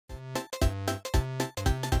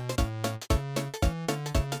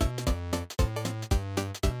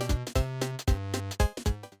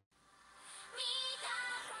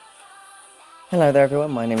Hello there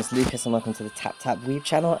everyone, my name is Lucas and welcome to the Tap Tap Weeb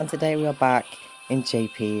channel, and today we are back in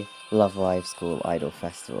JP Love Live School Idol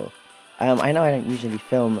Festival. I know I don't usually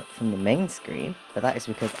film from the main screen, but that is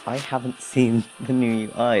because I haven't seen the new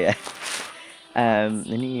UI yet.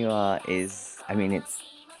 The new UI is, it's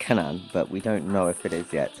Kanan, but we don't know if it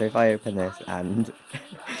is yet. So if I open this and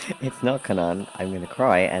it's not Kanan, I'm going to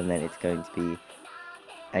cry, and then it's going to be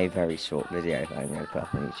a very short video that I'm going to put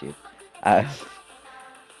up on YouTube.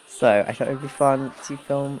 So I thought it would be fun to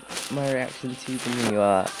film my reaction to the new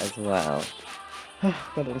art as well.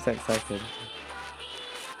 God, I'm so excited.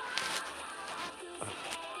 Oh,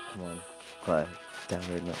 come on, gotta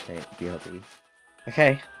download and update BRB.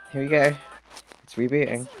 Okay, here we go. It's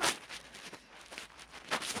rebooting.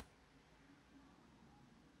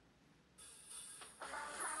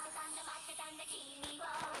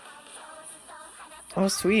 Oh,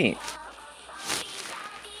 sweet.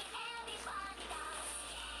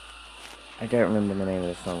 I don't remember the name of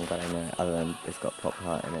the song, but I know it, other than it's got pop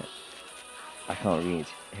heart in it. I can't read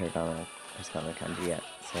Hiragana, Hiragana kanji yet,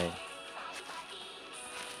 so...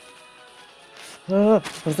 Oh,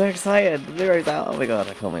 I'm so excited! The Blu-ray's out! Oh my god,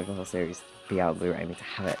 I can't wait for the whole series to be out on Blu-ray. I need to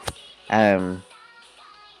have it.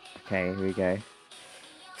 Okay, here we go.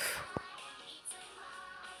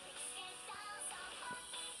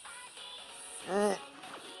 Yeah,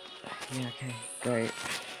 okay, great.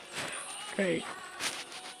 Great.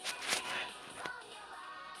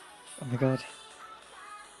 Oh my god.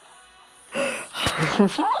 Oh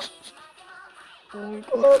my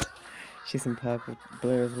god. She's in purple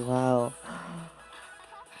blue as well.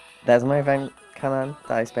 There's my event Kanan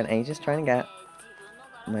that I spent ages trying to get.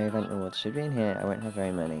 My event rewards should be in here. I won't have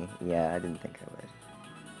very many. Yeah, I didn't think I would.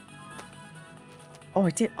 Oh, I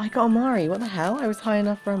did. I got Amari. What the hell? I was high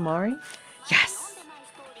enough for Amari? Yes!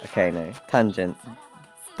 Okay, no. Tangent.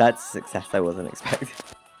 That's a success I wasn't expecting.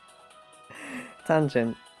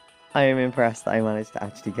 Tangent. I am impressed that I managed to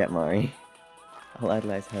actually get Mari. I'll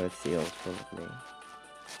idolize her with seals, probably.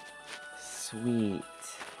 Sweet.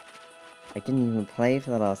 I didn't even play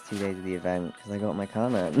for the last 2 days of the event because I got my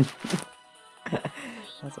Kanan.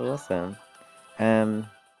 That's awesome. Oh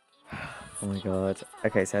my god.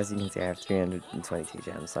 Okay, so as you can see, I have 322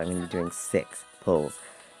 gems, so I'm going to be doing 6 pulls.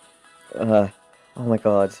 Oh my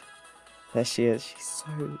god. There she is. She's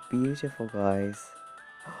so beautiful, guys.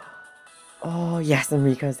 Oh, yes, and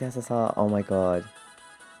Riko's the SSR. Oh my god.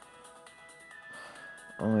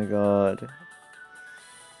 Oh my god.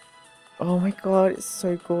 Oh my god, it's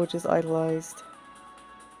so gorgeous, idolized.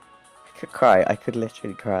 I could cry. I could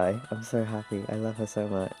literally cry. I'm so happy. I love her so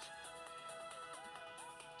much.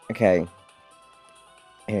 Okay.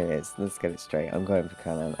 Here it is. Let's get it straight. I'm going for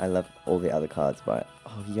Kanan. I love all the other cards, but...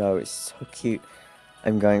 Oh, yo, it's so cute.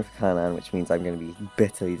 I'm going for Kanan, which means I'm going to be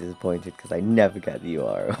bitterly disappointed because I never get the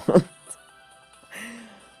URL.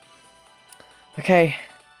 Okay.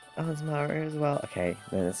 Oh, there's Mario as well. Okay,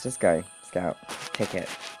 then let's just go. Scout. Ticket.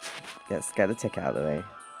 Let's get the ticket out of the way.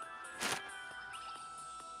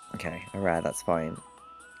 Okay, a rare, that's fine.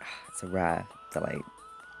 It's a rare that I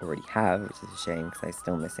already have, which is a shame because I'm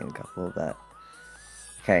still missing a couple, but...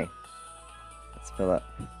 Okay. Let's fill up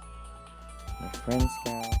my friend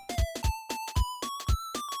Scout.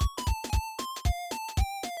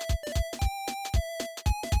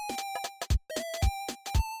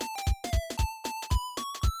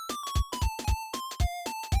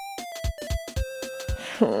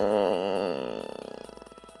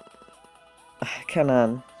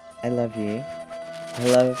 Kanan, I love you. I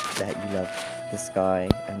love that you love the sky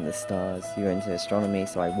and the stars. You're into astronomy,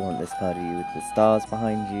 so I want this card of you with the stars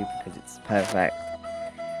behind you because it's perfect.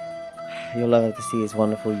 Your love of the sea is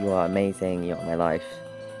wonderful. You are amazing. You're my life.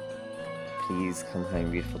 Please come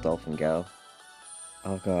home, beautiful dolphin girl.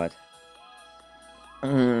 Oh god.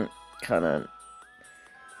 Kanan.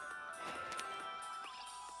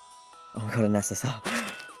 Oh my god, an SSR.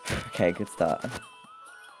 Okay, good start.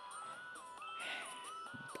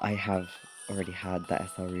 I have already had that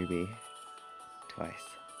SR Ruby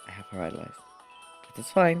twice. I have her idolized. But it's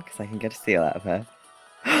fine, because I can get a seal out of her.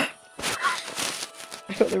 I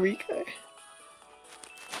got the Rico.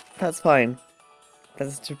 That's fine.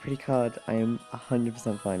 That's such a pretty card. I am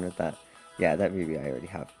 100% fine with that. Yeah, that Ruby I already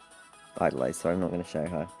have idolized, so I'm not going to show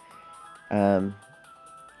her.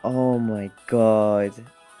 Oh my god.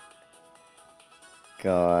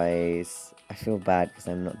 Guys, I feel bad because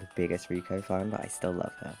I'm not the biggest Rico fan, but I still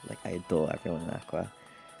love her. Like, I adore everyone in Aqours.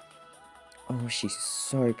 Oh, she's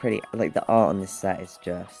so pretty. Like, the art on this set is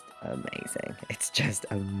just amazing. It's just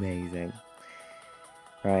amazing.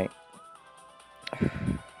 Right.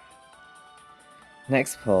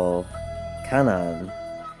 Next pull. Kanan.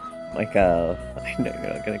 My girl, I know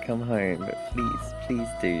you're not gonna come home, but please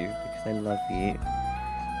do, because I love you.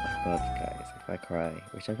 Oh god, guys, if I cry,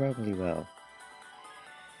 which I probably will.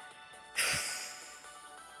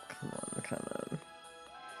 Come on.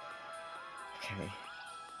 Okay.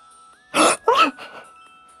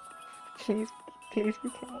 Please be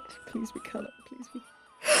cut. Please be cut. Please be.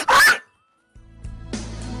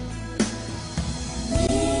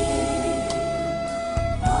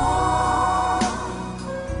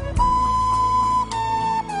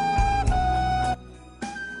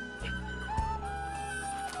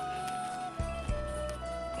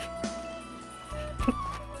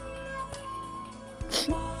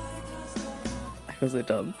 I feel so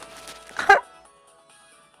dumb.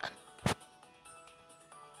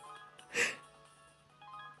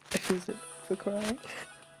 I feel so dumb for crying.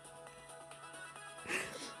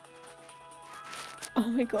 Oh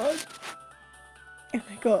my god. And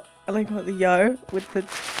I got the yo with the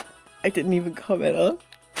I didn't even comment on.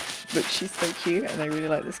 But she's so cute and I really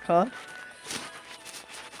like this card.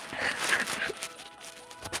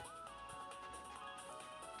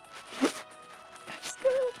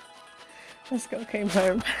 This girl came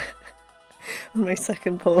home on my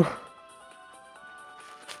second pull.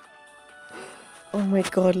 Oh my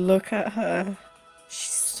god, look at her.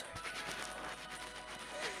 She's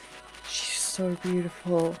so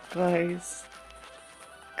beautiful, guys.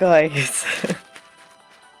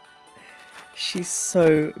 She's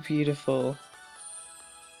so beautiful.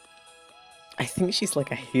 I think she's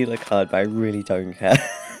like a healer card, but I really don't care.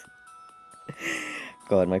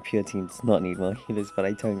 God, my pure team does not need more healers, but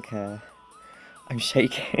I don't care. I'm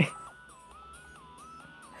shaking.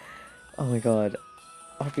 Oh my god.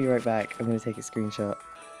 I'll be right back. I'm gonna take a screenshot.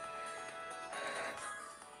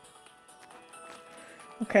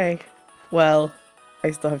 Okay. Well,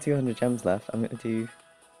 I still have 200 gems left. I'm gonna do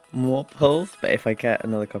more pulls, but if I get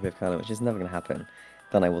another copy of Carla, which is never gonna happen,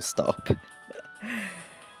 then I will stop.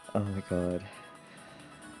 Oh my god.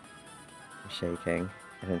 I'm shaking.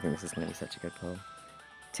 I don't think this is gonna be such a good pull.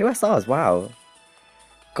 2 SRs, wow.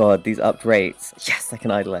 God, these upped rates. Yes, I can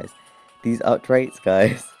idolize. These upped rates,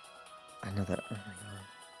 guys. Another. Oh my god.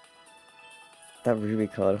 That Ruby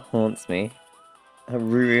card haunts me. That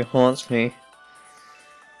Ruby haunts me.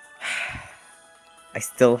 I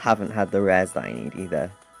still haven't had the rares that I need either,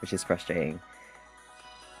 which is frustrating.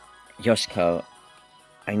 Yoshiko,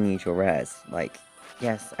 I need your rares. Like,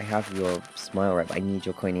 yes, I have your smile rare, but I need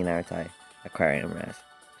your Coiny Narutai Aquarium rares.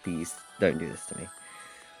 Please, don't do this to me.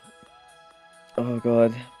 Oh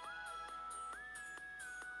god.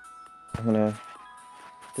 I'm gonna...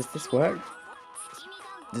 Does this work?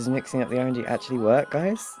 Does mixing up the RNG actually work,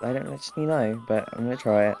 guys? I don't actually know, but I'm gonna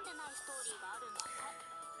try it.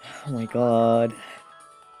 Oh my god.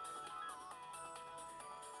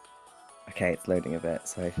 Okay, it's loading a bit,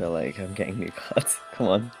 so I feel like I'm getting new cards. Come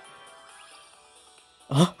on.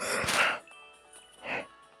 Oh!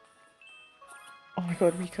 Oh my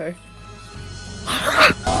god, Rico.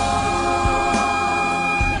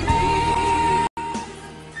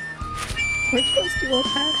 Which ones do you want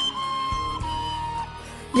hair?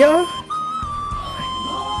 Yo!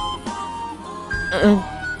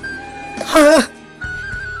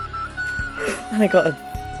 And I got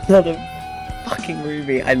another fucking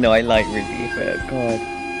Ruby. I know I like Ruby, but god.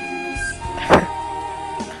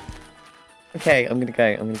 Okay, I'm gonna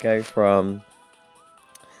go from...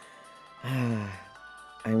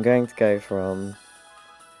 I'm going to go from...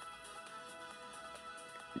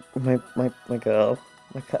 My girl.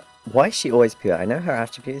 Why is she always pure? I know her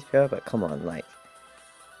attribute is pure, but come on, like...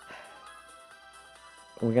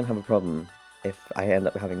 We're gonna have a problem if I end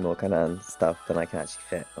up having more kind of stuff than I can actually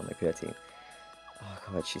fit on my pure team. Oh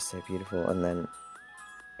god, she's so beautiful. And then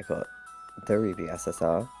I got the Ruby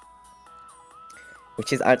SSR,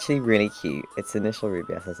 which is actually really cute. It's initial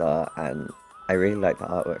Ruby SSR, and I really like the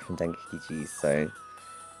artwork from Dengeki, so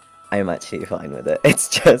I'm actually fine with it. It's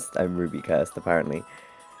just I'm Ruby cursed apparently.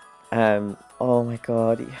 Oh my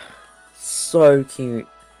god, so cute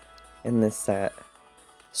in this set.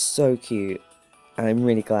 So cute. And I'm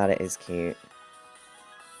really glad it is cute,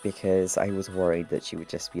 because I was worried that she would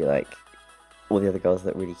just be like all the other girls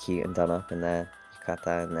look really cute and done up in their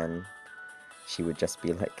yukata, and then she would just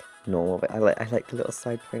be like normal. But I like the little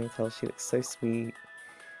side ponytail. She looks so sweet.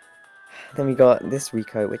 Then we got this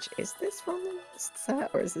Rico, which is this from the last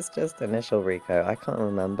set, or is this just initial Rico? I can't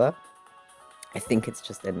remember. I think it's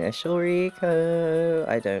just initial Rico.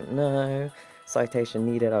 I don't know. Citation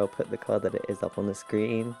needed. I'll put the card that it is up on the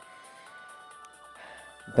screen.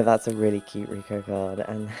 But that's a really cute Rico card,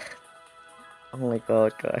 and oh my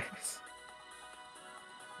god, guys.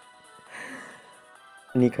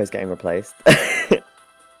 Nico's getting replaced.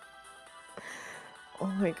 Oh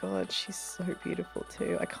my god, she's so beautiful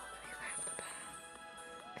too. I can't believe I have the pair.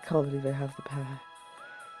 I can't believe I have the pair.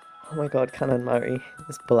 Oh my god, Can and Murray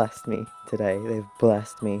has blessed me today. They've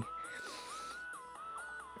blessed me.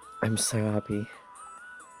 I'm so happy.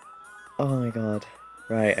 Oh my god.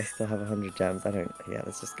 Right, I still have 100 gems. Yeah,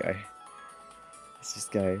 let's just go. Let's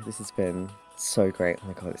just go. This has been so great. Oh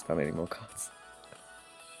my god, it's not any more cards.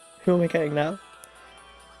 Who am I getting now?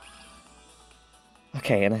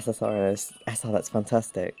 Okay, an SSR and a SR, that's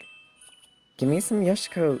fantastic. Give me some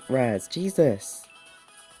Yoshiko rares, Jesus.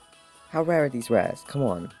 How rare are these rares? Come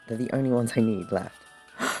on, they're the only ones I need left.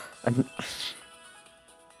 And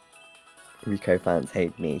Rico fans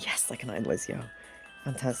hate me. Yes, I can idolize yo.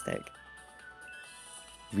 Fantastic.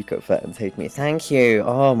 Rico fans hate me. Thank you.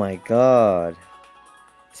 Oh my god.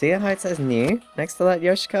 See how it says new next to that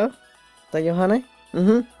Yoshiko? That Yohane?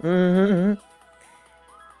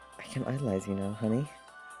 I can idolize you now, honey.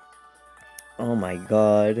 Oh my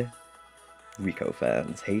god. Rico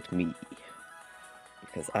fans hate me.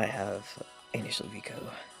 Because I have initial Rico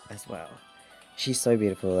as well. She's so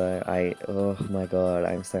beautiful though. Oh my god,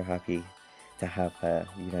 I'm so happy to have her.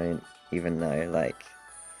 You don't even know, like.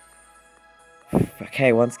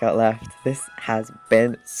 Okay, one scout left. This has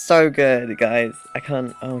been so good, guys. I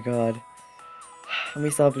can't, oh my god. And we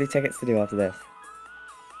still have blue tickets to do after this.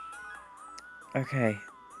 Okay.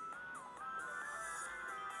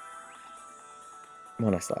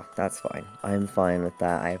 Monostar, that's fine. I'm fine with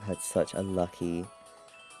that. I've had such a lucky...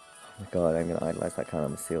 Oh my god, I'm gonna idolize that kind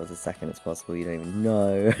of seals as second as possible. You don't even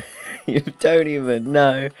know. You don't even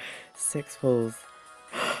know. 6 pulls.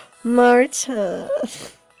 Marta!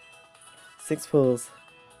 6 pulls.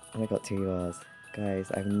 And I got 2 URs. Guys,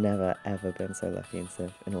 I've never ever been so lucky in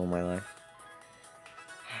Civ in all my life.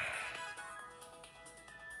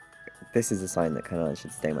 This is a sign that Kanan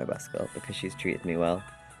should stay my best girl because she's treated me well.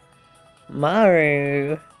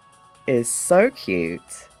 Maru is so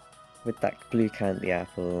cute with that blue candy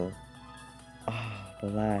apple. Oh,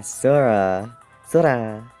 bless. Sora.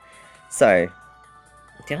 So,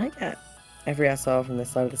 did I get every SR from this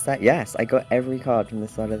side of the set? Yes, I got every card from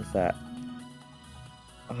this side of the set.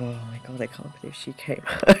 Oh my god, I can't believe she came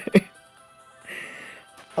home.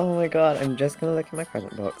 Oh my god, I'm just gonna look in my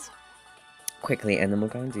present box quickly and then we'll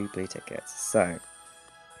go and do blue tickets. So,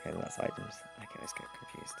 okay, that's items. I always get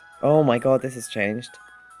confused. Oh my god, this has changed.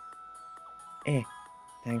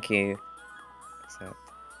 Thank you. Accept.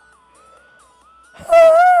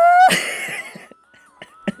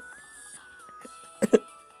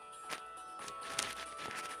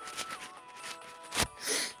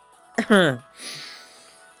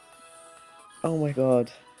 Oh my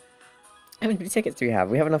god. How many tickets do we have?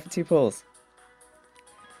 We have enough for 2 pulls.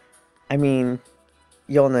 I mean,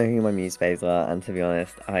 you'll know who my muse faves are, and to be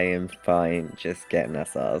honest, I am fine just getting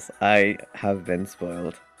SRs. I have been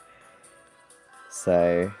spoiled.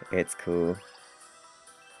 So, it's cool.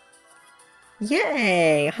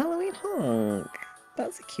 Yay! Halloween Honk!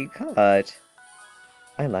 That's a cute card.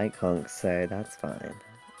 I like Honk, so that's fine.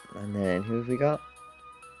 And then, who have we got?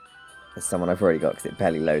 There's someone I've already got because it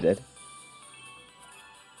barely loaded.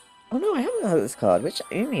 Oh no, I haven't got this card. Which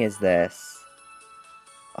Umi is this?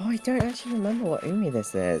 Oh, I don't actually remember what Umi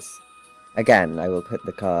this is. Again, I will put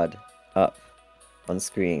the card up on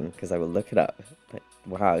screen because I will look it up. But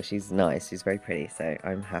wow, she's nice. She's very pretty, so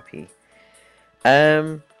I'm happy.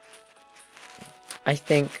 I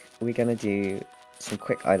think we're gonna do some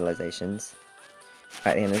quick idolizations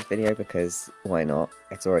at the end of this video because why not?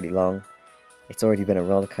 It's already long. It's already been a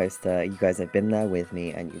roller coaster. You guys have been there with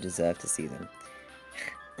me and you deserve to see them.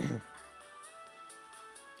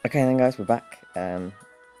 Okay then guys, we're back.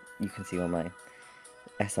 You can see all my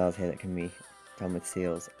SRs here that can be done with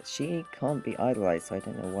seals. She can't be idolized, so I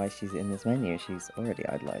don't know why she's in this menu. She's already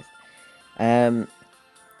idolized.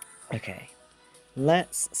 Okay.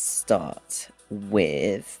 Let's start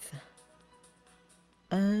with...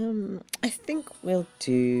 I think we'll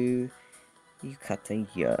do Yukata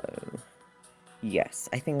Yo. Yes,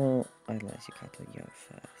 I think we'll idolize Yukata Yo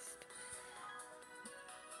first.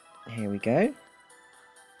 Here we go.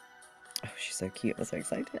 Oh, she's so cute. I'm so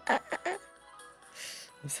excited. I'm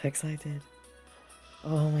so excited.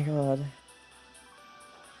 Oh my god.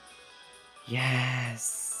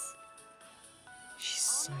 Yes. She's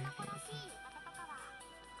so beautiful.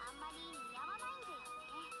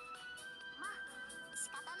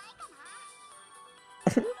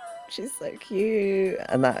 She's so cute.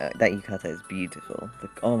 And that yukata is beautiful.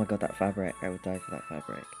 Oh my god, that fabric. I would die for that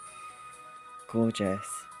fabric. Gorgeous.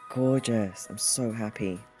 Gorgeous. I'm so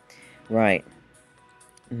happy. Right.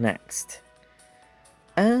 Next.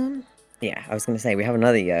 Yeah, I was going to say, we have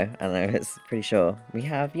another Yo, and I was pretty sure. We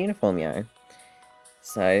have Uniform Yo.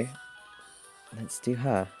 So, let's do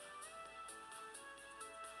her.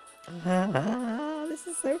 This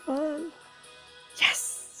is so fun.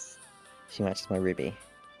 Yes! She matches my ruby.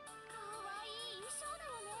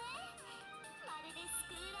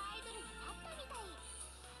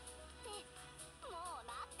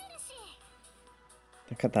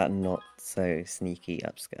 Look at that not so sneaky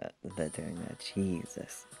upskirt that they're doing there.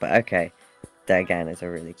 Jesus. But okay. That again is a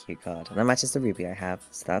really cute card. And that matches the ruby I have,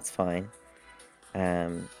 so that's fine.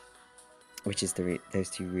 Which is those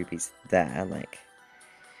two rubies there. Like,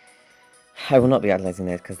 I will not be analysing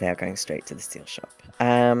those because they are going straight to the steel shop.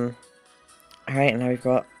 Alright, now we've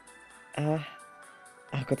got oh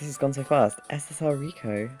god, this has gone so fast. SSR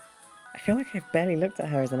Rico. I feel like I've barely looked at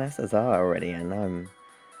her as an SSR already, and now I'm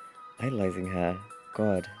idolizing her.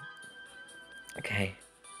 God. Okay.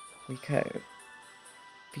 Rico.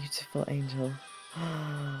 Beautiful angel.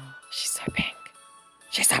 She's so pink.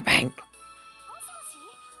 She's so pink.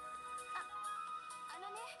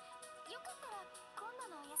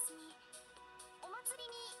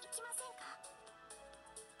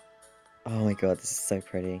 Oh my god, this is so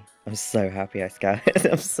pretty. I'm so happy I scouted.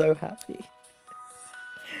 I'm so happy.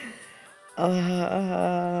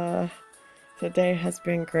 Today has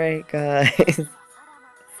been great, guys.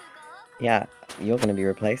 Yeah, you're gonna be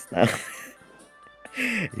replaced now.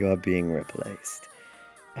 You are being replaced.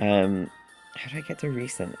 How do I get to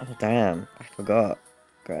recent? Oh damn, I forgot.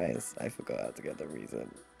 Guys, I forgot how to get to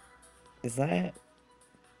recent. Is that it?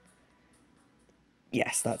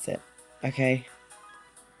 Yes, that's it. Okay.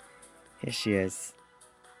 Here she is.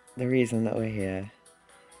 The reason that we're here.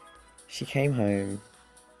 She came home.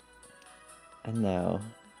 And now...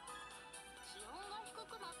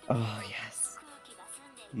 Oh, yes.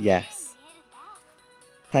 Yes.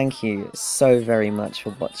 Thank you so very much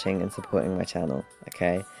for watching and supporting my channel,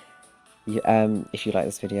 okay? If you like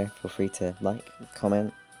this video, feel free to like,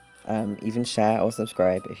 comment, even share or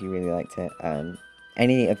subscribe if you really liked it.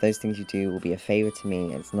 Any of those things you do will be a favour to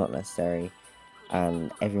me, it's not necessary.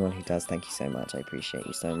 And everyone who does, thank you so much, I appreciate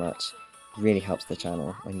you so much. It really helps the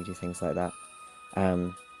channel when you do things like that.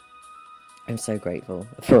 I'm so grateful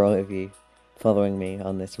for all of you following me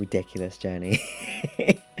on this ridiculous journey.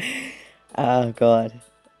 Oh god,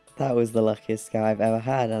 that was the luckiest scout I've ever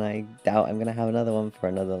had, and I doubt I'm gonna have another one for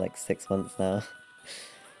another like 6 months now.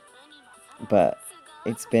 But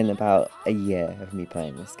it's been about a year of me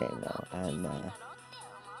playing this game now, and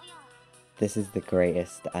this is the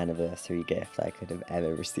greatest anniversary gift I could have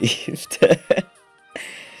ever received.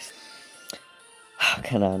 Oh,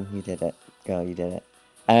 come on, you did it. Girl, you did it.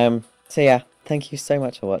 So yeah, thank you so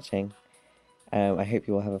much for watching. I hope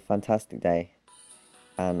you all have a fantastic day,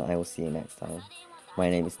 and I will see you next time. My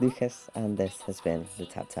name is Lucas, and this has been the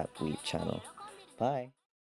Tap Tap Weeb channel. Bye!